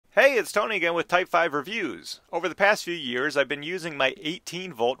Hey, it's Tony again with Type 5 Reviews. Over the past few years, I've been using my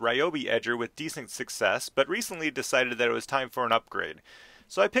 18-volt Ryobi edger with decent success, but recently decided that it was time for an upgrade.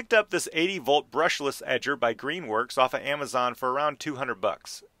 So I picked up this 80-volt brushless edger by Greenworks off of Amazon for around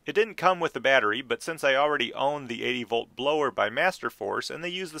 $200. It didn't come with the battery, but since I already owned the 80-volt blower by Masterforce and they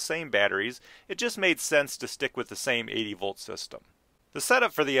use the same batteries, it just made sense to stick with the same 80-volt system. The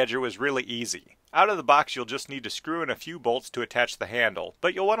setup for the edger was really easy. Out of the box you'll just need to screw in a few bolts to attach the handle,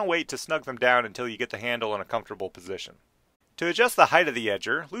 but you'll want to wait to snug them down until you get the handle in a comfortable position. To adjust the height of the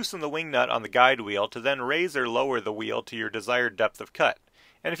edger, loosen the wing nut on the guide wheel to then raise or lower the wheel to your desired depth of cut.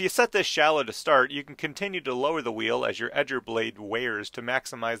 And if you set this shallow to start, you can continue to lower the wheel as your edger blade wears to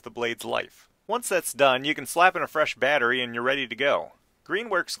maximize the blade's life. Once that's done, you can slap in a fresh battery and you're ready to go.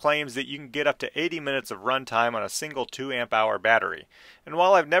 Greenworks claims that you can get up to 80 minutes of runtime on a single 2 amp hour battery, and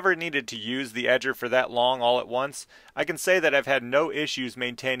while I've never needed to use the edger for that long all at once, I can say that I've had no issues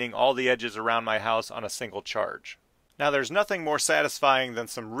maintaining all the edges around my house on a single charge. Now there's nothing more satisfying than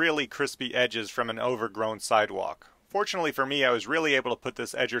some really crispy edges from an overgrown sidewalk. Fortunately for me, I was really able to put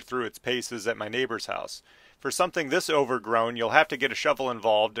this edger through its paces at my neighbor's house. For something this overgrown, you'll have to get a shovel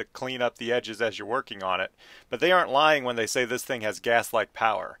involved to clean up the edges as you're working on it, but they aren't lying when they say this thing has gas-like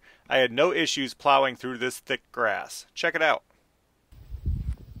power. I had no issues plowing through this thick grass. Check it out.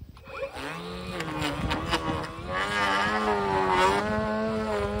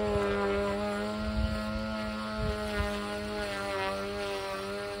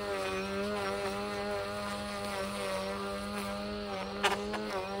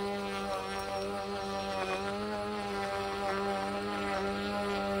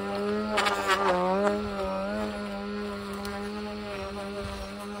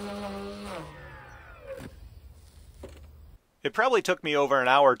 It probably took me over an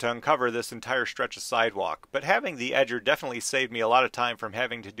hour to uncover this entire stretch of sidewalk, but having the edger definitely saved me a lot of time from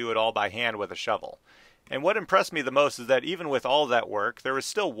having to do it all by hand with a shovel. And what impressed me the most is that even with all that work, there was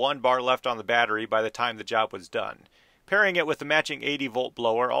still 1 bar left on the battery by the time the job was done. Pairing it with the matching 80-volt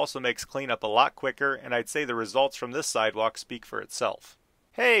blower also makes cleanup a lot quicker, and I'd say the results from this sidewalk speak for itself.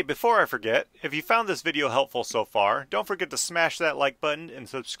 Hey, before I forget, if you found this video helpful so far, don't forget to smash that like button and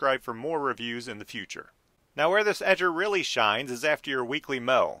subscribe for more reviews in the future. Now where this edger really shines is after your weekly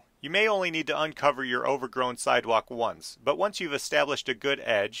mow. You may only need to uncover your overgrown sidewalk once, but once you've established a good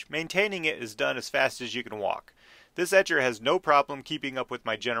edge, maintaining it is done as fast as you can walk. This edger has no problem keeping up with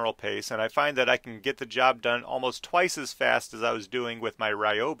my general pace, and I find that I can get the job done almost twice as fast as I was doing with my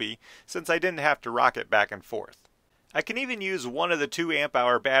Ryobi, since I didn't have to rock it back and forth. I can even use one of the 2 amp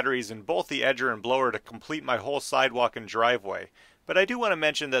hour batteries in both the edger and blower to complete my whole sidewalk and driveway. But I do want to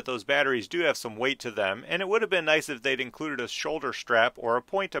mention that those batteries do have some weight to them, and it would have been nice if they'd included a shoulder strap or a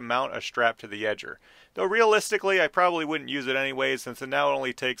point to mount a strap to the edger. Though realistically, I probably wouldn't use it anyway, since it now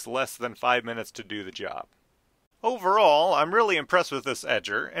only takes less than 5 minutes to do the job. Overall, I'm really impressed with this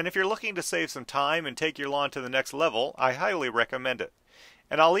edger, and if you're looking to save some time and take your lawn to the next level, I highly recommend it.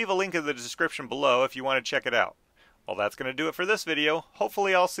 And I'll leave a link in the description below if you want to check it out. Well, that's going to do it for this video.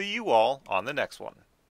 Hopefully I'll see you all on the next one.